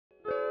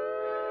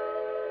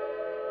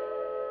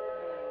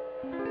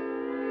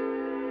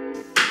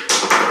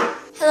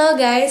Hello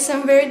guys,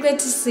 I'm very glad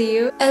to see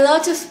you. A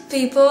lot of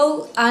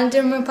people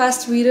under my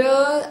past video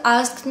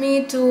asked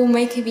me to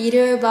make a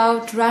video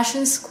about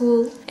Russian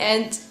school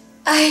and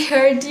I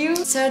heard you.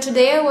 So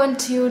today I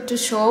want you to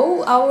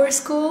show our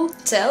school,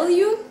 tell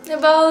you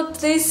about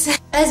this.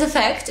 As a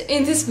fact,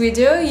 in this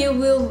video you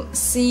will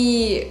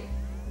see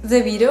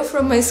the video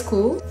from my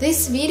school.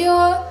 This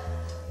video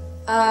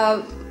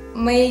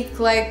make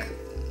like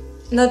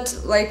not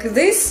like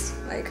this,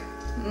 like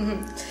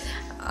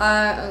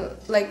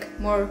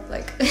more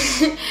like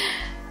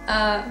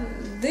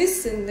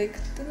this and like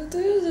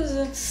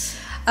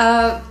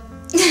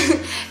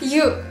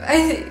you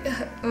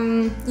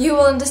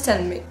will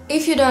understand me.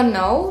 If you don't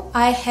know,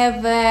 I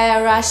have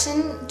a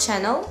Russian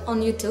channel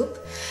on YouTube,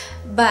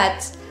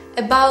 but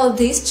about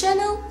this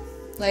channel,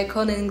 like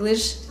on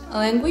English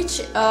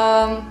language,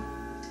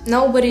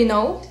 nobody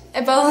know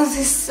about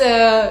this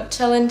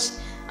challenge.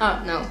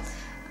 Oh no,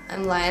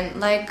 I'm lying.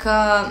 Like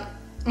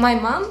my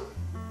mom,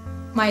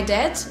 my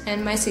dad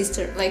and my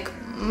sister, like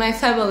my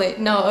family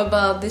know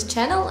about this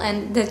channel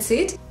and that's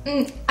it.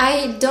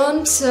 I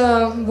don't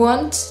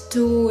want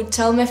to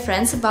tell my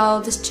friends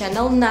about this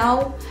channel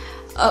now.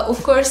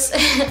 Of course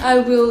I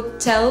will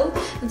tell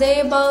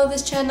they about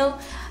this channel,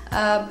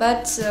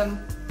 but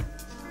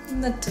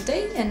not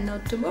today and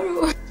not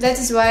tomorrow. That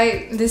is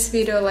why this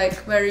video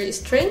like very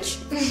strange.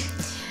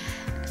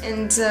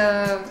 And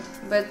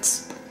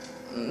but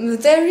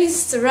there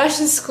is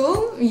Russian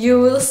school,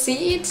 you will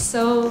see it,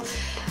 so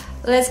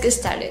let's get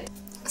started.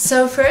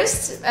 So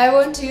first, I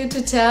want you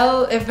to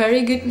tell a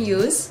very good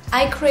news.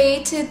 I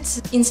created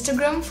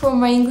Instagram for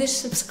my English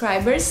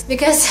subscribers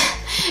because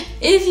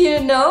if you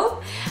know,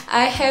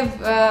 I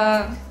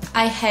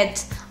had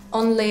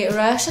only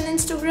Russian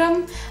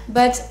Instagram,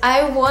 but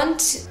I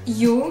want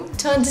you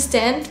to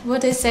understand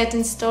what I said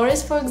in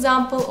stories, for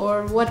example,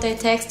 or what I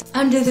text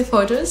under the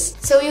photos.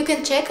 So you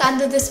can check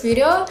under this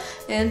video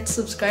and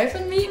subscribe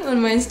on me on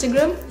my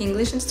Instagram,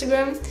 English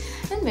Instagram,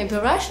 and maybe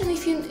Russian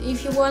if you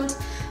want.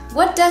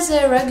 What does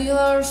a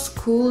regular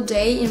school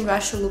day in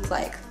Russia look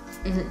like?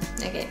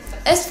 Okay.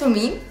 As for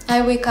me,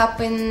 I wake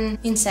up in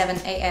 7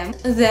 AM,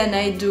 then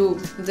I do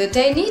that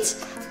I need.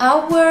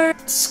 Our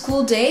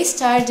school day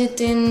started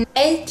in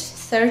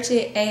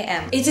 8:30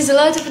 AM. It is a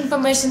lot of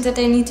information that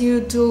I need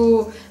you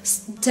to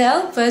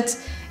tell, but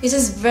it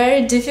is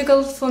very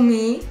difficult for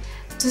me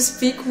to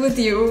speak with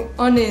you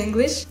on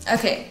English.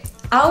 Okay.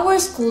 Our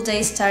school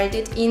day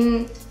started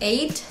in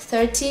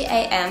 8:30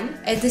 AM.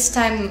 At this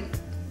time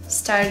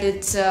start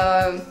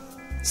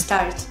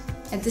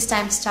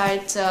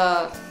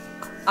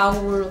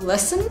our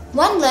lesson.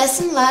 One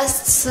lesson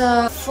lasts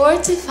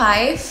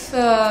 45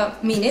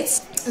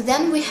 minutes.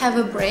 Then we have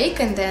a break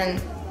and then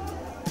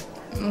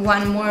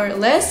one more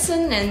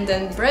lesson and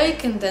then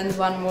break and then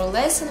one more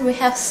lesson. We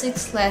have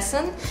 6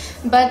 lessons,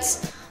 but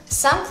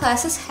some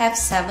classes have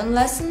 7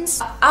 lessons.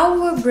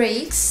 Our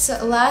breaks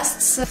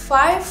lasts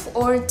 5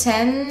 or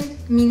 10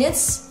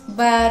 minutes,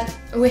 but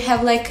we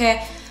have like a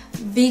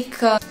big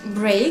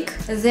break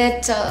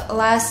that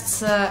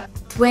lasts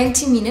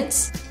 20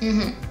 minutes.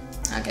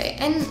 Okay,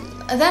 and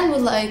then we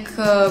like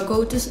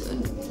go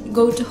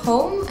to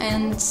home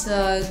and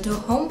do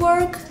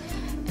homework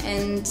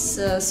and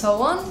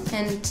so on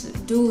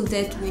and do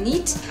that we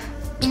need.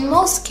 In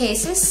most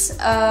cases,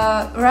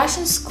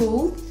 Russian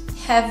school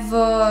have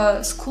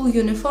school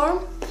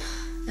uniform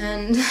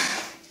and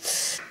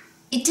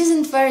it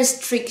isn't very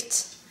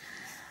strict.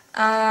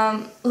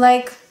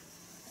 Like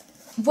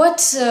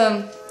what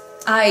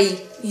I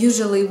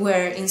usually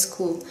wear in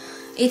school.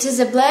 It is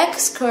a black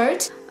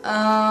skirt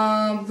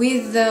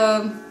with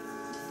a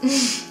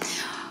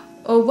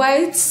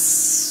white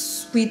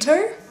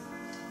sweater,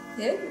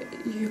 yeah,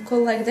 you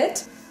call like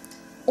that,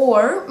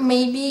 or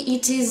maybe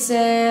it is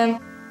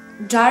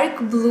dark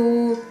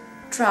blue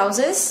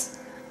trousers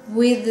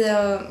with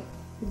a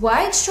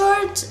white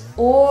shirt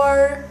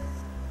or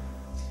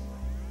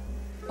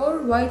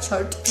white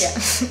shirt, yeah.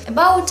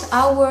 About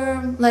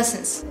our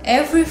lessons.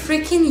 Every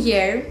freaking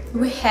year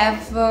we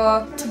have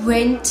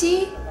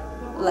 20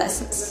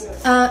 lessons.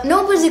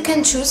 Nobody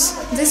can choose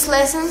these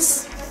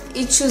lessons.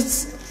 It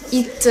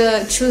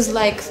choose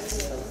like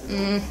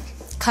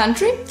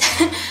country.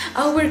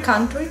 Our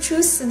country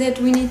choose that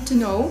we need to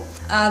know.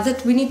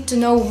 That we need to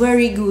know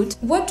very good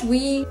what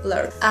we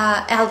learn.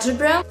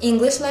 Algebra,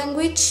 English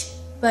language,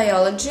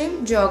 biology,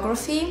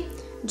 geography,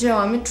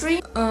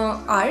 geometry,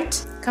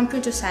 art,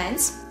 computer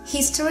science,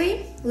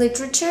 history,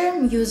 literature,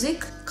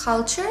 music,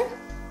 culture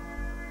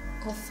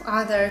of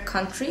other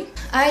country.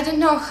 I don't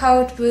know how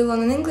it will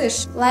on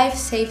English. Life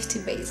safety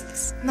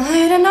basics.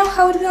 I don't know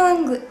how it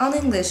will on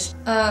English.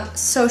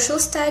 Social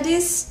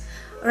studies,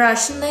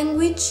 Russian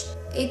language.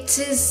 It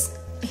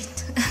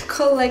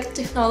called like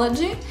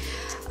technology.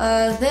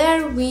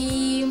 There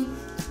we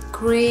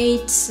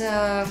create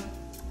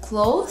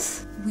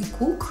clothes. We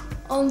cook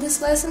on these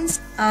lessons.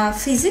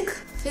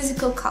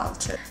 Physical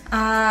culture,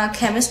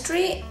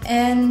 chemistry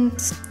and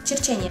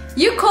черчение.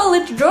 You call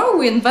it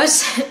drawing, but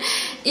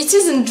it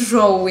isn't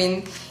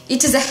drawing.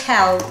 it is a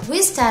hell.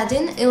 We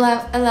studied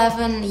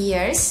 11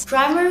 years,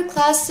 primary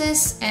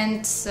classes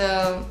and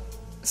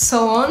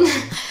so on,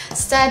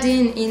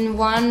 studying in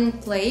one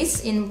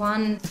place, in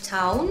one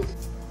town.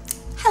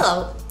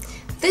 Hello,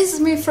 this is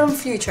me from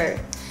future.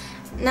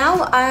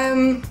 Now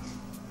I'm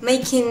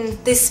making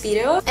this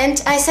video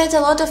and I said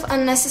a lot of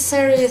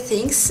unnecessary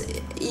things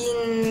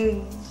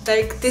in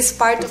like this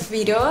part of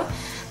video.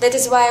 That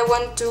is why I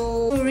want to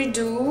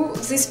redo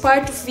this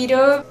part of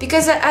video,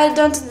 because I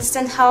don't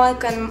understand how I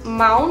can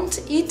mount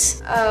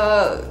it.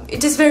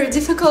 It is very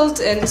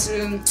difficult and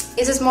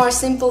it is more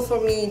simple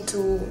for me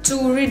to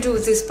redo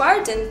this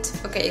part. And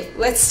okay,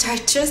 let's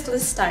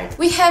start.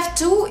 We have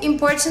two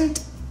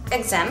important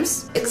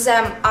exams.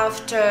 Exam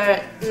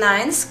after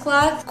 9th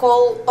class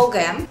called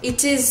OGM.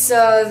 It is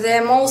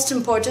the most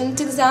important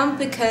exam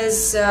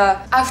because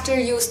after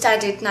you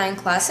studied 9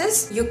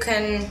 classes you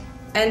can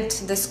end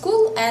the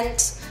school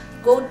and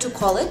go to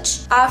college.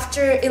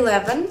 After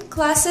 11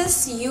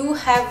 classes you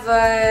have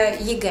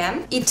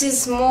YEGAM. It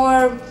is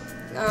more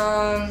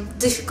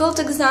difficult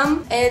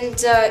exam,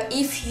 and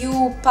if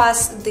you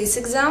pass this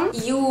exam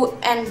you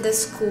end the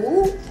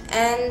school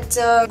and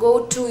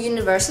go to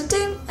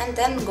university and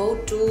then go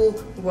to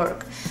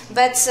work.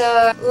 But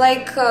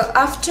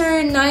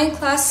after 9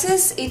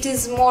 classes it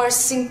is more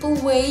simple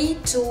way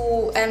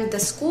to end the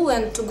school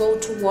and to go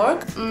to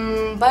work.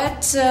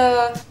 But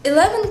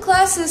 11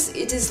 classes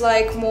it is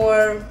like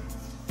more,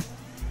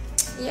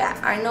 yeah,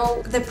 I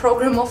know the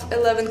program of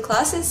 11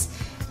 classes.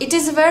 It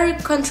is a very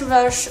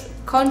controversial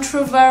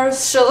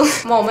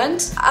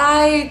moment.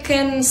 I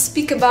can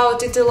speak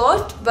about it a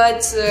lot,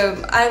 but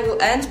I will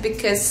end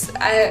because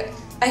I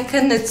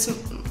cannot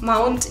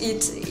mount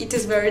it. It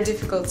is very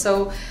difficult,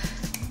 so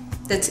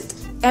that's it.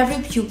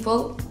 Every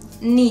pupil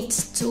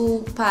needs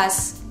to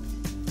pass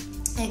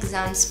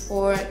exams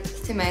for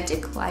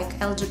thematic like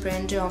algebra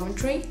and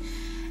geometry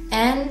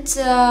and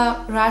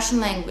Russian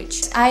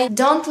language. I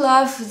don't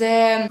love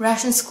the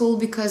Russian school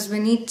because we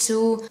need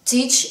to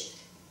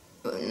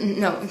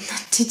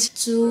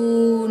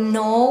to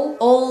know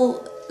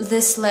all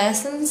these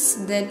lessons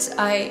that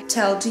I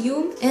told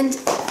you, and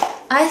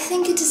I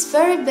think it is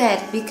very bad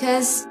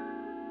because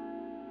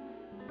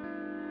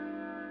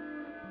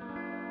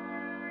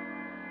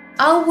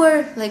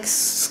our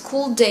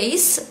school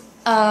days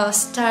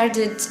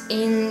started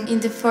in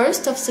the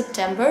 1st of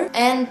September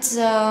and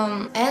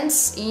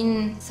ends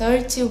in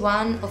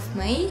 31 of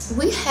May.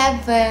 We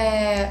have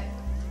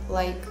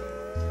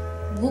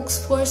books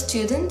for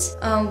students.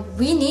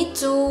 We need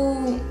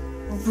to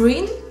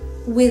bring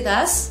with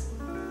us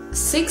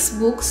 6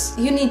 books.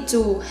 You need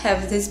to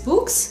have these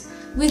books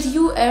with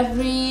you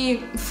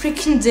every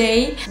freaking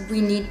day.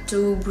 We need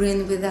to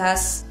bring with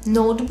us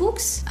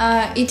notebooks.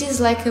 It is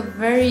like a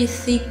very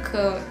thick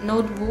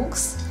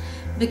notebooks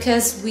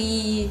because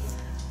we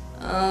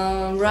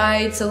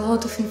write a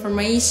lot of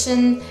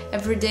information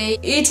every day.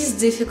 It is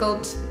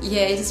difficult,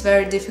 yeah, it is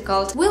very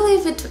difficult. We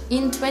live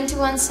in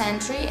 21st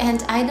century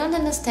and I don't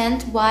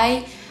understand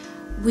why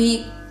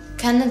we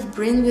cannot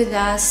bring with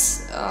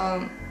us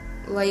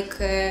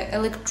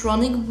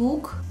electronic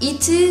book.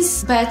 It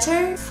is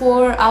better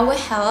for our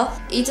health,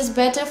 it is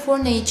better for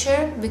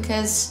nature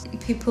because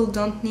people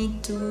don't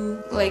need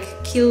to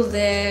kill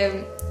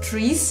the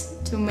trees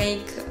to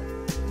make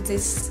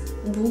this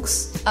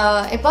books.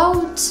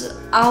 About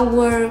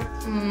our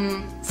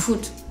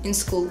food in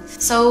school.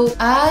 So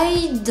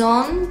I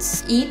don't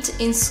eat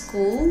in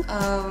school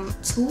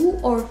 2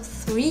 or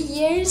 3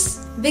 years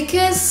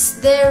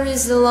because there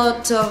is a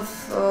lot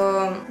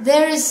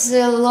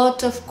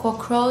of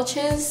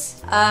cockroaches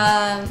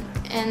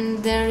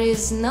and there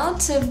is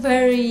not a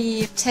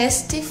very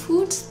tasty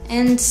food,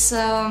 and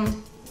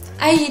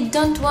I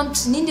don't want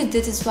to need it.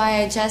 That is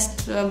why I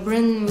just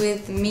bring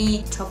with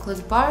me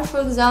chocolate bar, for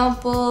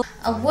example.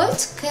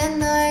 What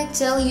can I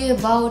tell you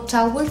about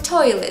our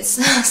toilets?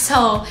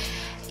 So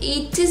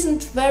it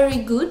isn't very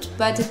good,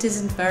 but it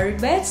isn't very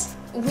bad.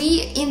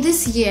 In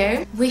this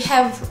year we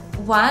have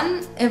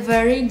a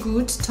very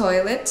good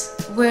toilet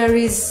where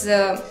we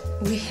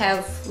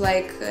have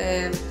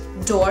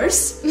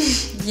doors.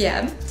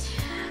 Yeah,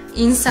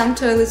 in some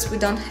toilets we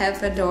don't have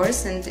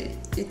doors, and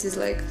it is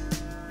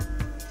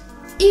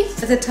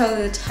if the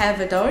toilet have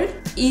a door,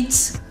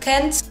 it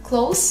can't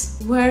close.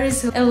 Where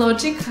is a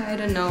logic? I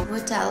don't know.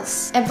 What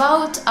else?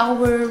 About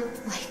our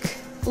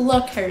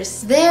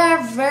lockers. They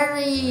are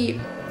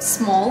very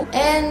small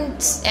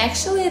and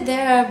actually they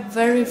are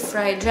very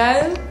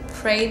fragile.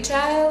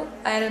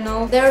 I don't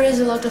know. There is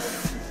a lot of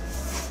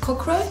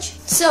cockroach.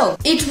 So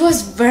it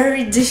was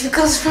very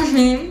difficult for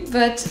me,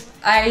 but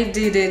I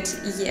did it,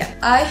 yeah.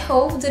 I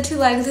hope that you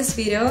like this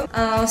video.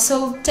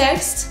 So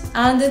text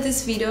under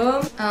this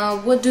video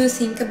what do you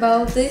think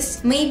about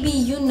this. Maybe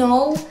you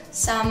know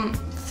some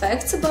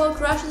facts about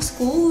Russian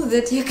school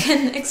that you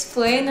can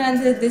explain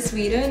under this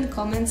video in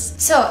comments.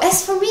 So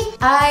as for me,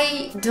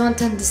 I don't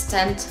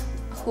understand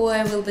who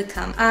I will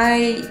become.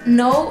 I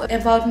know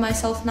about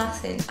myself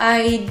nothing.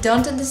 I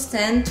don't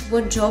understand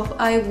what job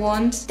I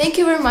want. Thank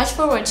you very much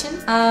for watching.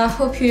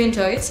 Hope you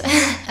enjoyed.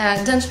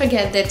 Don't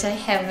forget that I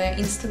have an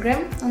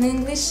Instagram on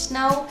English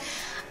now.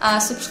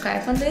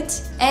 Subscribe on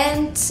it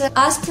and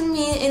ask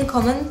me in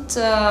comment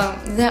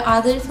the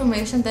other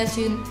information that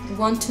you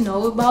want to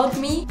know about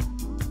me.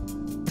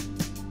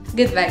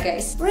 Goodbye,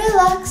 guys.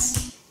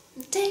 Relax.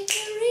 Take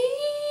a reason.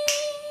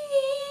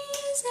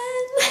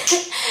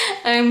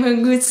 I'm a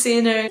good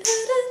singer.